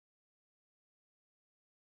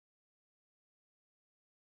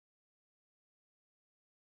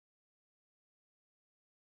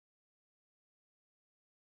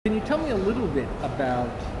Can you tell me a little bit about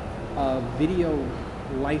video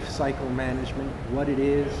life cycle management, what it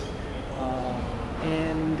is,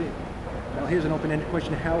 and well, here's an open-ended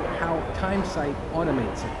question, how TimeSight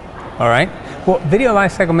automates it? All right. Well, video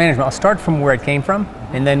lifecycle management, I'll start from where it came from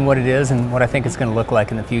and then what it is and what I think it's going to look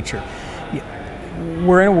like in the future.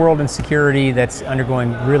 We're in a world in security that's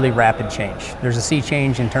undergoing really rapid change. There's a sea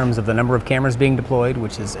change in terms of the number of cameras being deployed,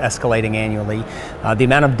 which is escalating annually. The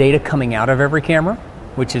amount of data coming out of every camera,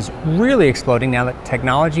 which is really exploding now that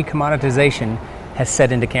technology commoditization has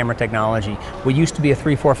set into camera technology. What used to be a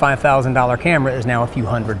 $3,000, $4,000, $5,000 camera is now a few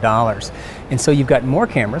 $100s. And so you've got more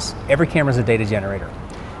cameras. Every camera is a data generator.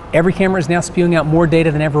 Every camera is now spewing out more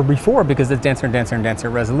data than ever before because it's denser and denser and denser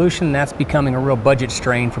resolution. That's becoming a real budget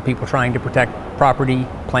strain for people trying to protect property,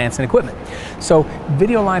 plants, and equipment. So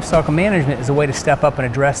video lifecycle management is a way to step up and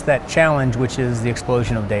address that challenge, which is the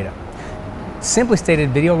explosion of data. Simply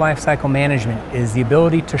stated, video lifecycle management is the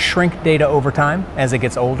ability to shrink data over time as it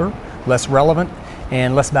gets older, less relevant,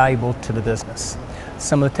 and less valuable to the business.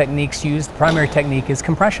 Some of the techniques used, the primary technique is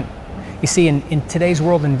compression. You see, in today's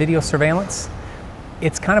world in video surveillance,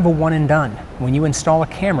 it's kind of a one and done. When you install a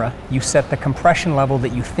camera, you set the compression level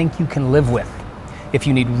that you think you can live with. If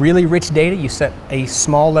you need really rich data, you set a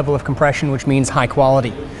small level of compression, which means high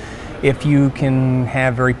quality. If you can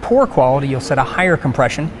have very poor quality, you'll set a higher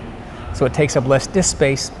compression, so it takes up less disk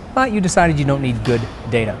space, but you decided you don't need good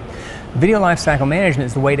data. Video lifecycle management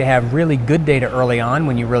is the way to have really good data early on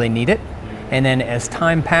when you really need it. And then as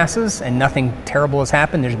time passes and nothing terrible has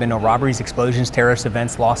happened, there's been no robberies, explosions, terrorist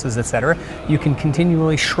events, losses, etc., you can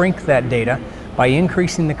continually shrink that data by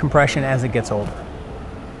increasing the compression as it gets older.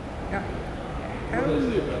 How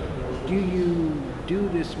do you do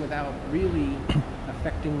this without really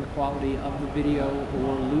affecting the quality of the video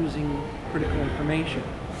or losing critical information?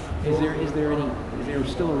 Is there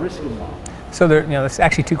still a risk involved? So there's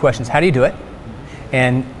actually two questions. How do you do it?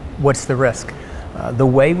 And what's the risk? The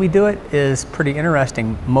way we do it is pretty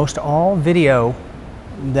interesting. Most all video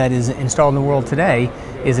that is installed in the world today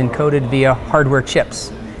is encoded via hardware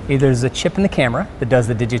chips. Either there's a chip in the camera that does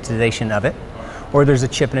the digitization of it, or there's a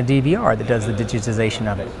chip in a DVR that does the digitization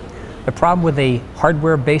of it. The problem with a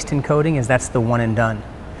hardware-based encoding is that's the one and done.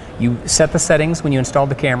 You set the settings when you install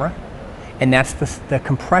the camera, and that's the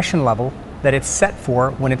compression level that it's set for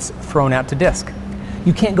when it's thrown out to disk.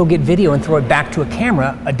 You can't go get video and throw it back to a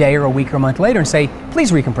camera a day or a week or a month later and say,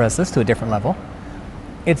 please recompress this to a different level.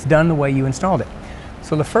 It's done the way you installed it.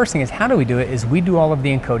 So the first thing is, how do we do it, is we do all of the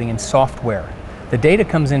encoding in software. The data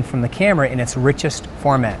comes in from the camera in its richest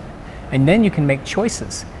format. And then you can make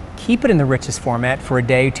choices. Keep it in the richest format for a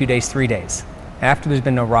day, 2 days, 3 days. After there's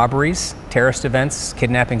been no robberies, terrorist events,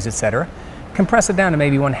 kidnappings, etc., compress it down to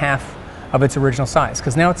maybe 1/2 of its original size,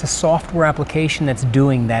 because now it's a software application that's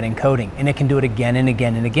doing that encoding, and it can do it again and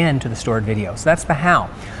again and again to the stored video. So that's the how.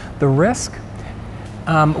 The risk,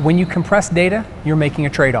 when you compress data, you're making a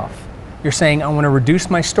trade-off. You're saying, I want to reduce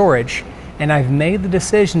my storage, and I've made the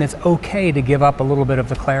decision it's okay to give up a little bit of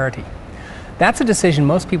the clarity. That's a decision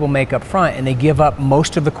most people make up front, and they give up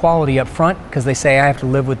most of the quality up front because they say, I have to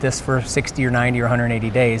live with this for 60 or 90 or 180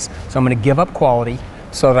 days, so I'm going to give up quality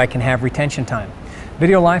so that I can have retention time.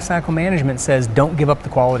 Video lifecycle management says don't give up the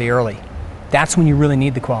quality early. That's when you really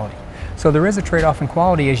need the quality. So there is a trade-off in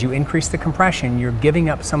quality. As you increase the compression, you're giving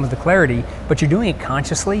up some of the clarity, but you're doing it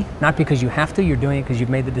consciously, not because you have to, you're doing it because you've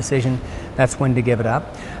made the decision that's when to give it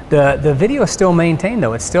up. The video is still maintained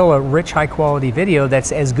though. It's still a rich, high-quality video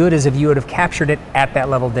that's as good as if you would have captured it at that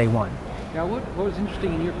level day one. Now what was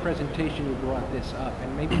interesting in your presentation, you brought this up,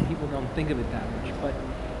 and maybe people don't think of it that much, but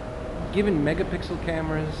given megapixel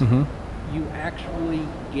cameras, you actually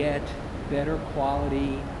get better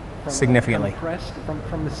quality from significantly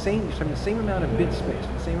from the same amount of bit space,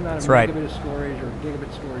 the same amount of megabit of storage or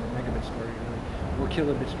gigabit storage, megabit storage, or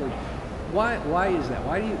kilobit storage. Why is that?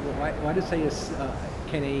 Why does say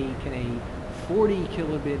can a 40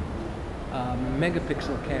 kilobit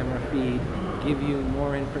megapixel camera feed give you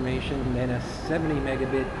more information than a 70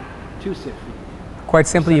 megabit 2-SIP feed? Quite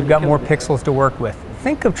simply, you've got more pixels to work with.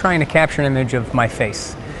 Think of trying to capture an image of my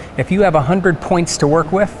face. If you have 100 points to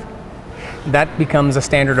work with, that becomes a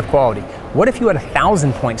standard of quality. What if you had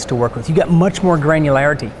 1,000 points to work with? You got much more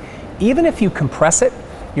granularity. Even if you compress it,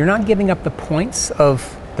 you're not giving up the points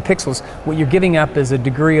of the pixels. What you're giving up is a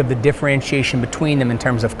degree of the differentiation between them in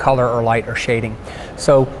terms of color or light or shading.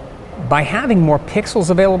 So by having more pixels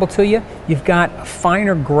available to you, you've got a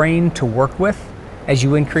finer grain to work with as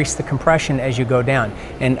you increase the compression as you go down.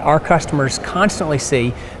 And our customers constantly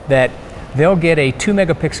see that they'll get a 2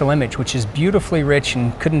 megapixel image, which is beautifully rich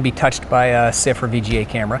and couldn't be touched by a CIF or VGA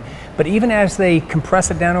camera. But even as they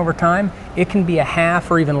compress it down over time, it can be a half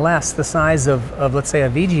or even less the size of let's say, a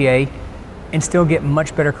VGA, and still get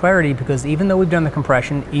much better clarity, because even though we've done the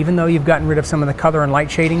compression, even though you've gotten rid of some of the color and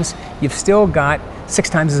light shadings, you've still got 6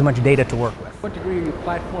 times as much data to work with. What degree are you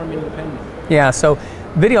platform independent? Yeah, so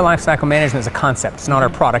video lifecycle management is a concept. It's not our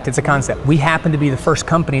product, it's a concept. We happen to be the first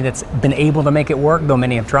company that's been able to make it work, though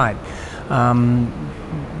many have tried.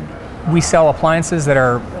 We sell appliances that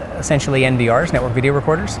are essentially NVRs, network video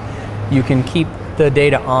recorders. You can keep the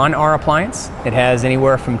data on our appliance. It has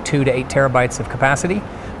anywhere from 2 to 8 terabytes of capacity.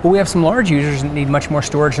 But we have some large users that need much more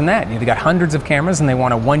storage than that. They've got hundreds of cameras and they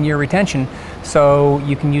want a 1-year retention, so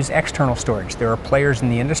you can use external storage. There are players in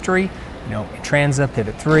the industry, Transa,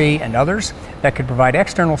 Pivot 3, and others, that could provide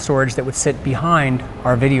external storage that would sit behind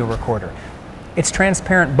our video recorder. It's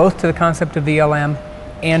transparent both to the concept of VLM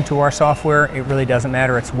and to our software. It really doesn't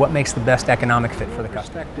matter. It's what makes the best economic fit for the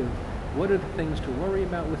customer. What are the things to worry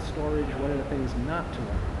about with storage? What are the things not to worry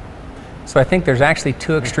about? So I think there's actually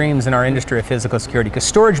 2 extremes in our industry of physical security, because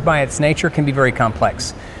storage by its nature can be very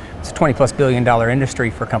complex. It's a $20+ billion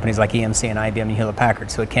industry for companies like EMC and IBM and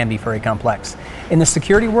Hewlett-Packard, so it can be very complex. In the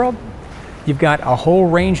security world, you've got a whole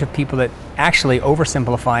range of people that actually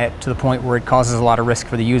oversimplify it to the point where it causes a lot of risk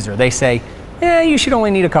for the user. They say, you should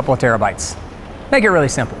only need a couple of terabytes. Make it really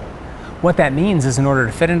simple. What that means is, in order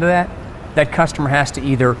to fit into that, that customer has to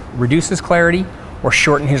either reduce his clarity or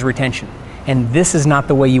shorten his retention. And this is not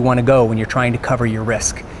the way you want to go when you're trying to cover your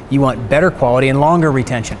risk. You want better quality and longer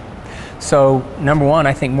retention. So, number one,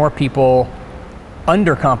 I think more people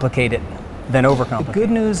undercomplicate it than overcomplicate. The good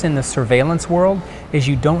news in the surveillance world is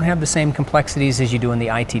you don't have the same complexities as you do in the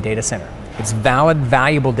IT data center. It's valid,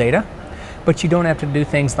 valuable data, but you don't have to do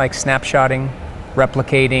things like snapshotting,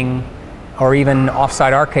 replicating, or even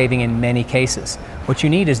offsite archiving in many cases. What you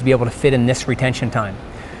need is to be able to fit in this retention time.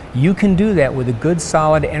 You can do that with a good,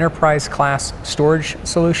 solid enterprise class storage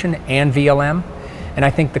solution and VLM, and I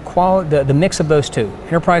think the mix of those two,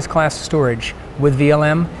 enterprise class storage with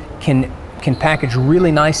VLM, can package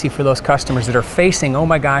really nicely for those customers that are facing, oh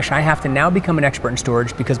my gosh, I have to now become an expert in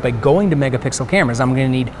storage, because by going to megapixel cameras, I'm going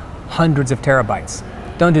to need hundreds of terabytes.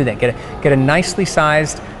 Don't do that. Get a nicely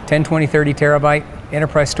sized 10, 20, 30 terabyte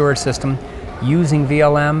enterprise storage system using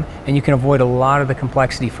VLM, and you can avoid a lot of the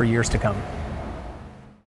complexity for years to come.